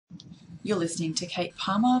You're listening to Kate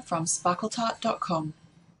Palmer from sparkletart.com.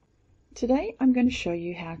 Today I'm going to show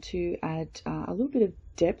you how to add a little bit of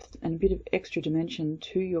depth and a bit of extra dimension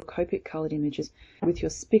to your Copic Coloured Images with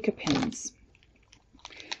your Spica pens.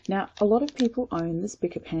 Now, a lot of people own the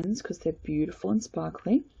Spica pens because they're beautiful and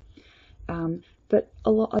sparkly, but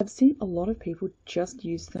I've seen a lot of people just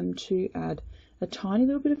use them to add a tiny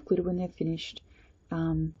little bit of glitter when they're finished,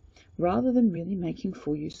 rather than really making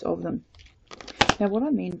full use of them. Now, what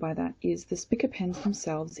I mean by that is the Spica pens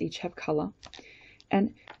themselves each have colour,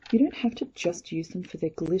 and you don't have to just use them for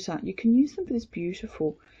their glitter. You can use them for this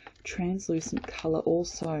beautiful translucent colour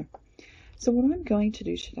also. So what I'm going to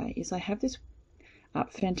do today is I have this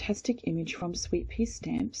fantastic image from Sweet Pea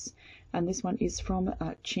Stamps, and this one is from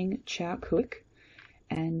Ching Chow Kuik,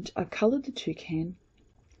 and I've coloured the toucan,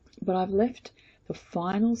 but I've left the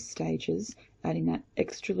final stages, adding that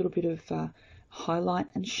extra little bit of highlight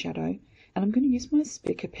and shadow, and I'm going to use my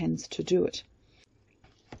Spica pens to do it.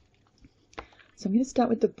 So I'm going to start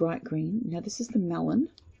with the bright green. Now this is the melon,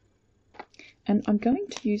 and I'm going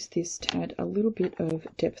to use this to add a little bit of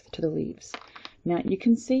depth to the leaves. Now you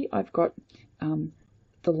can see I've got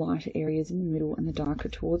the lighter areas in the middle and the darker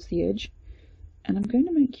towards the edge, and I'm going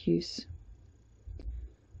to make use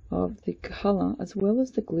of the colour as well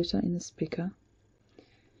as the glitter in the Spica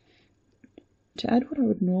to add what I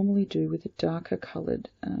would normally do with a darker coloured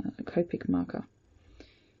Copic marker.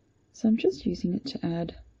 So I'm just using it to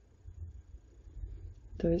add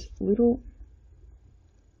those little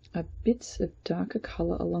bits of darker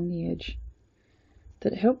colour along the edge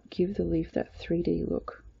that help give the leaf that 3D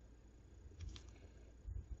look.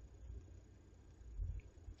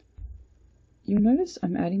 You'll notice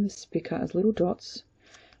I'm adding the Spica as little dots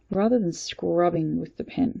rather than scrubbing with the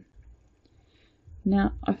pen.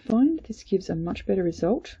 Now I find this gives a much better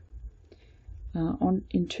result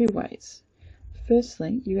in two ways.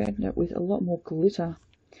 Firstly, you end up with a lot more glitter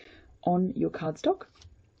on your cardstock,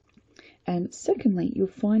 and secondly, you'll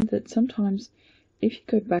find that sometimes if you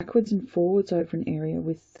go backwards and forwards over an area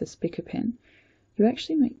with the Spica pen, you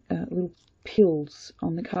actually make little pills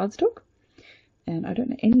on the cardstock, and I don't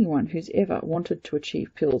know anyone who's ever wanted to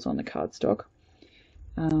achieve pills on the cardstock.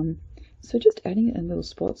 So just adding it in little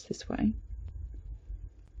spots this way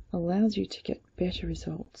allows you to get better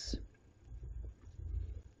results.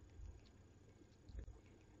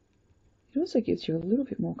 It also gives you a little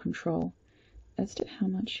bit more control as to how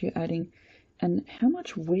much you're adding and how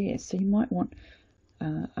much wear. So you might want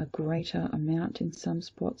a greater amount in some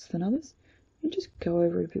spots than others. You just go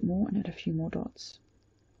over it a bit more and add a few more dots.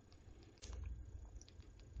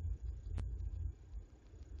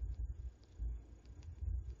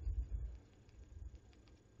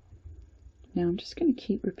 Now I'm just going to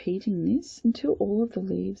keep repeating this until all of the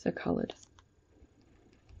leaves are coloured.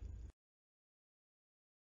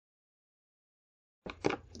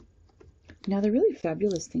 Now the really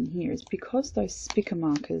fabulous thing here is because those Spica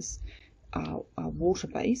markers are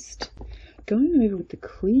water-based, going over with the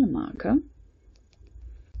clear marker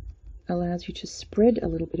allows you to spread a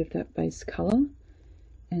little bit of that base colour,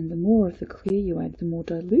 and the more of the clear you add, the more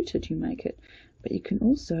diluted you make it. But you can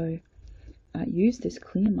also use this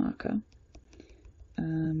clear marker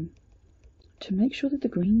to make sure that the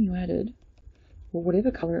green you added, or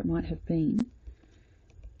whatever colour it might have been,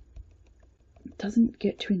 doesn't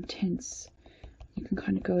get too intense. You can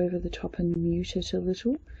kind of go over the top and mute it a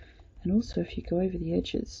little, and also if you go over the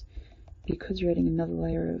edges, because you're adding another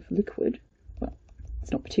layer of liquid, well,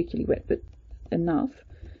 it's not particularly wet, but enough,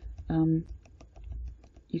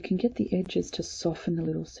 you can get the edges to soften a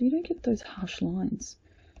little so you don't get those harsh lines.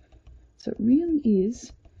 So it really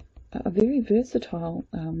is a very versatile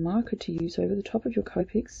marker to use over the top of your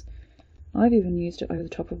Copics. I've even used it over the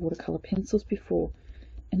top of watercolour pencils before,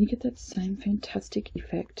 and you get that same fantastic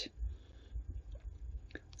effect.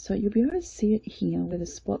 So you'll be able to see it here where the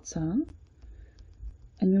spots are,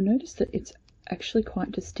 and you'll notice that it's actually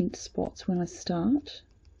quite distinct spots when I start.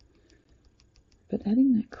 But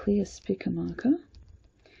adding that clear Spica marker,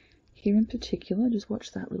 here in particular, just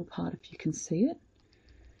watch that little part if you can see it.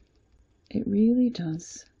 It really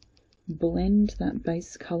does blend that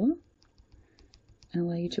base colour and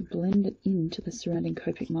allow you to blend it into the surrounding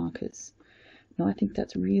Copic markers. Now I think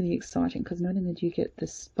that's really exciting because not only do you get the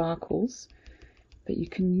sparkles, but you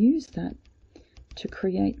can use that to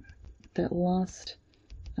create that last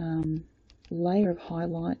layer of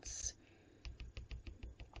highlights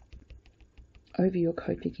over your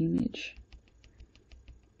Copic image.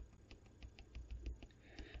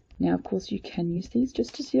 Now of course you can use these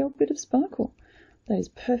just to see a bit of sparkle. That is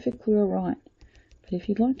perfectly alright, but if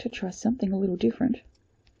you'd like to try something a little different,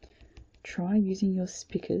 try using your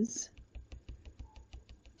Spicas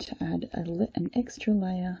to add an extra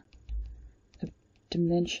layer of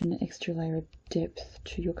dimension, an extra layer of depth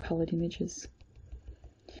to your coloured images.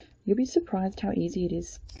 You'll be surprised how easy it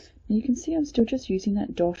is. And you can see I'm still just using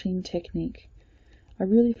that dotting technique. I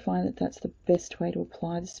really find that that's the best way to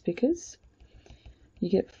apply the Spicas. You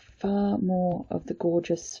get far more of the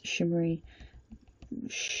gorgeous shimmery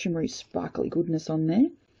sparkly goodness on there,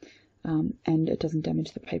 and it doesn't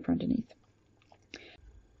damage the paper underneath.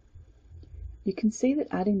 You can see that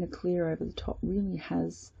adding the clear over the top really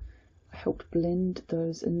has helped blend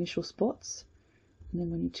those initial spots, and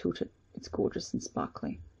then when you tilt it, it's gorgeous and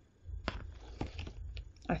sparkly.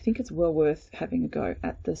 I think it's well worth having a go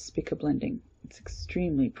at the Spica blending. It's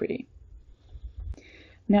extremely pretty.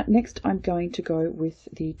 Now next I'm going to go with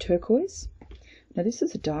the turquoise. Now this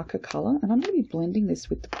is a darker colour, and I'm going to be blending this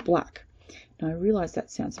with the black. Now I realise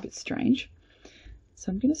that sounds a bit strange,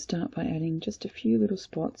 so I'm going to start by adding just a few little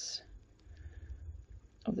spots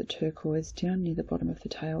of the turquoise down near the bottom of the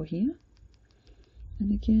tail here,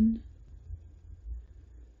 and again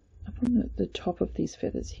up on the top of these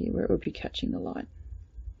feathers here where it would be catching the light.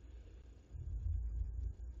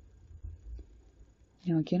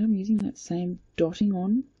 Now again I'm using that same dotting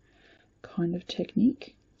on kind of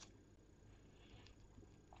technique.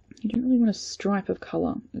 You don't really want a stripe of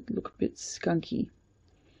colour, it look a bit skunky.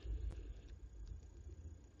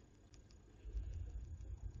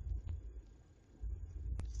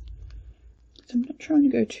 So I'm not trying to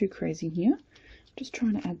go too crazy here, I'm just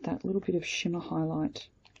trying to add that little bit of shimmer highlight.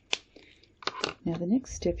 Now the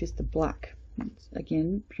next step is the black. It's,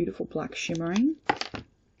 again, beautiful black shimmering.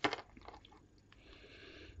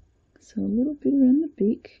 So a little bit around the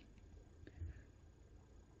beak.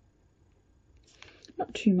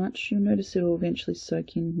 Not too much, you'll notice it will eventually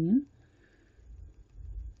soak in here.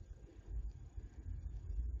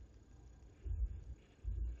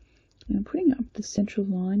 Now I'm putting up the central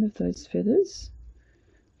line of those feathers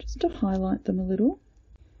just to highlight them a little.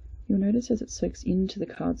 You'll notice as it soaks into the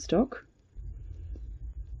cardstock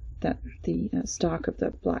that the stark of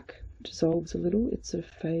the black dissolves a little, it sort of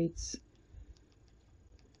fades.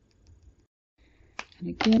 And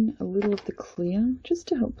again, a little of the clear just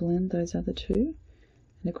to help blend those other two,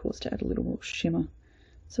 and of course to add a little more shimmer.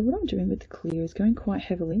 So what I'm doing with the clear is going quite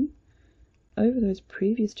heavily over those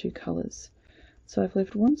previous two colours. So I've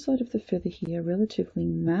left one side of the feather here relatively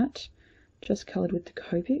matte, just coloured with the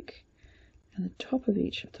Copic, and the top of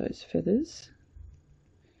each of those feathers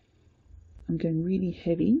I'm going really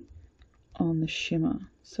heavy on the shimmer,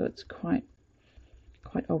 so it's quite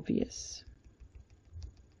obvious.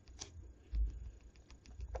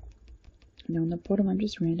 Now on the bottom I'm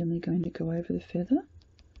just randomly going to go over the feather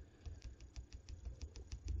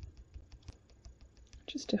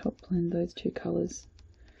just to help blend those two colours.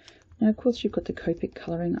 Now of course you've got the Copic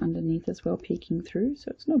colouring underneath as well peeking through,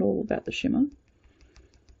 so it's not all about the shimmer.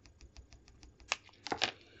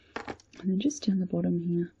 And then just down the bottom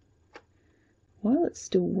here, while it's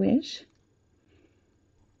still wet,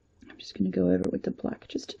 I'm just going to go over it with the black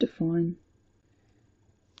just to define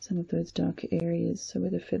some of those darker areas, so where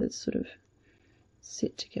the feathers sort of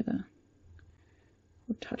sit together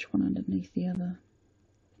or touch one underneath the other.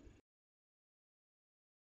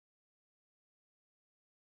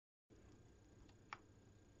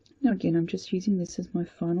 Now again, I'm just using this as my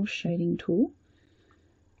final shading tool,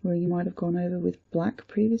 where you might have gone over with black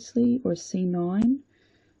previously or a C9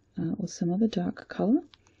 or some other dark colour.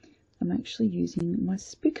 I'm actually using my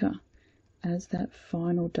Spica as that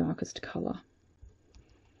final darkest colour.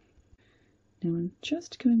 Now I'm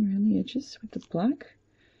just going around the edges with the black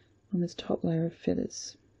on this top layer of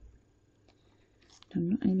feathers. I'm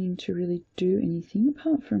not aiming to really do anything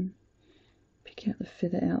apart from pick out the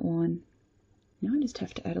feather outline. Now I just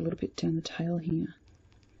have to add a little bit down the tail here,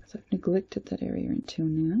 because I've neglected that area until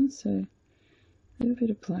now, so a little bit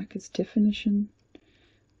of black as definition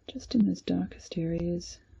just in those darkest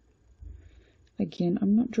areas. Again,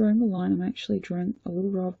 I'm not drawing a line, I'm actually drawing a little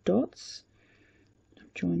row of dots. I'm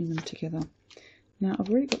joining them together. Now I've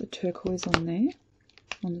already got the turquoise on there,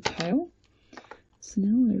 on the tail, so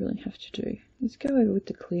now all I really have to do is go over with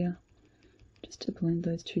the clear, just to blend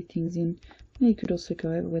those two things in. Now you could also go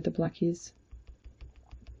over where the black is,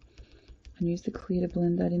 and use the clear to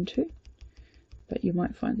blend that into, but you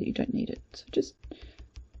might find that you don't need it, so just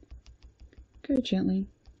go gently.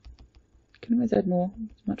 You can always add more,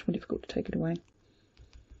 it's much more difficult to take it away.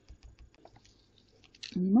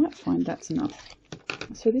 And you might find that's enough.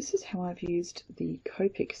 So this is how I've used the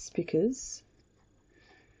Copic Spicas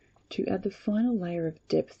to add the final layer of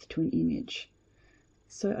depth to an image.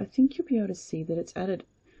 So I think you'll be able to see that it's added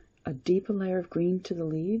a deeper layer of green to the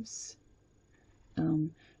leaves,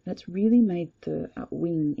 And it's really made the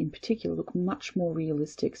wing in particular look much more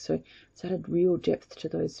realistic, so it's added real depth to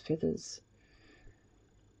those feathers.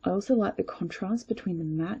 I also like the contrast between the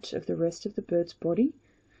matte of the rest of the bird's body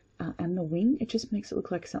and the wing. It just makes it look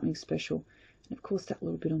like something special. And of course that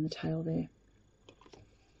little bit on the tail there.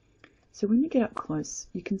 So when you get up close,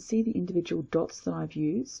 you can see the individual dots that I've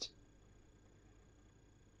used.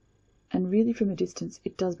 And really from a distance,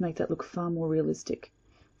 it does make that look far more realistic.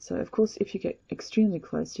 So of course, if you get extremely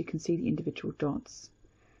close, you can see the individual dots.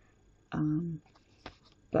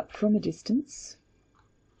 But from a distance,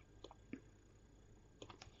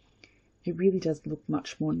 it really does look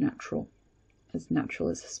much more natural as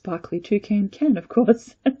a sparkly toucan can, of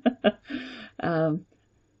course.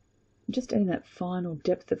 Just adding that final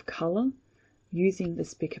depth of colour using the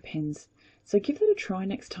Spica pens. So give that a try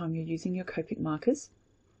next time you're using your Copic markers.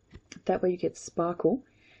 That way you get sparkle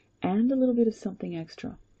and a little bit of something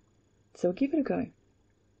extra. So give it a go.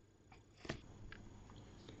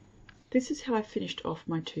 This is how I finished off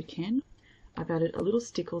my toucan. I've added a little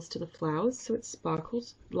stickles to the flowers so it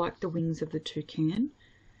sparkles like the wings of the toucan.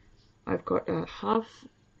 I've got half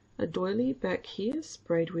a doily back here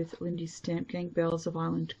sprayed with Lindy's Stamp Gang Bells of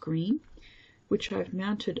Island Green, which I've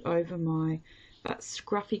mounted over my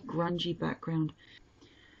scruffy grungy background.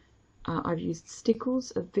 I've used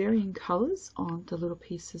stickles of varying colours on the little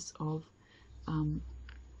pieces of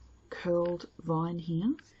curled vine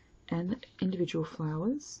here and individual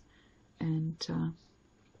flowers, and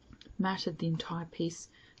matted the entire piece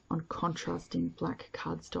on contrasting black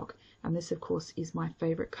cardstock. And this of course is my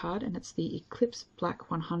favourite card, and it's the Eclipse Black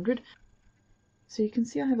 100. So you can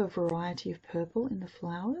see I have a variety of purple in the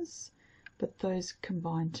flowers, but those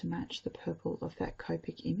combine to match the purple of that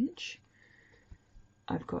Copic image.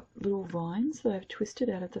 I've got little vines that I've twisted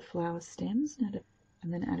out of the flower stems and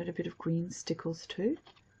then added a bit of green stickles too.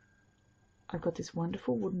 I've got this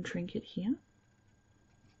wonderful wooden trinket here,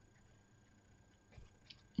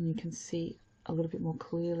 and you can see a little bit more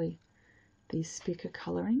clearly the Spica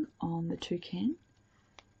colouring on the toucan,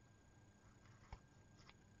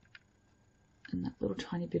 and that little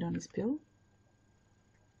tiny bit on his bill,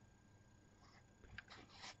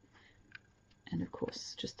 and of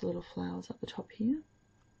course just the little flowers up the top here,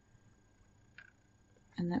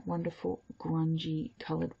 and that wonderful grungy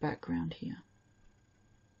coloured background here.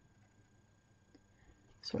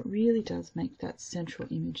 So it really does make that central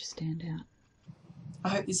image stand out. I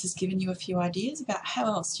hope this has given you a few ideas about how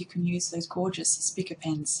else you can use those gorgeous Spica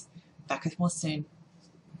pens. Back with more soon.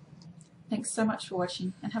 Thanks so much for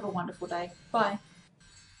watching and have a wonderful day. Bye.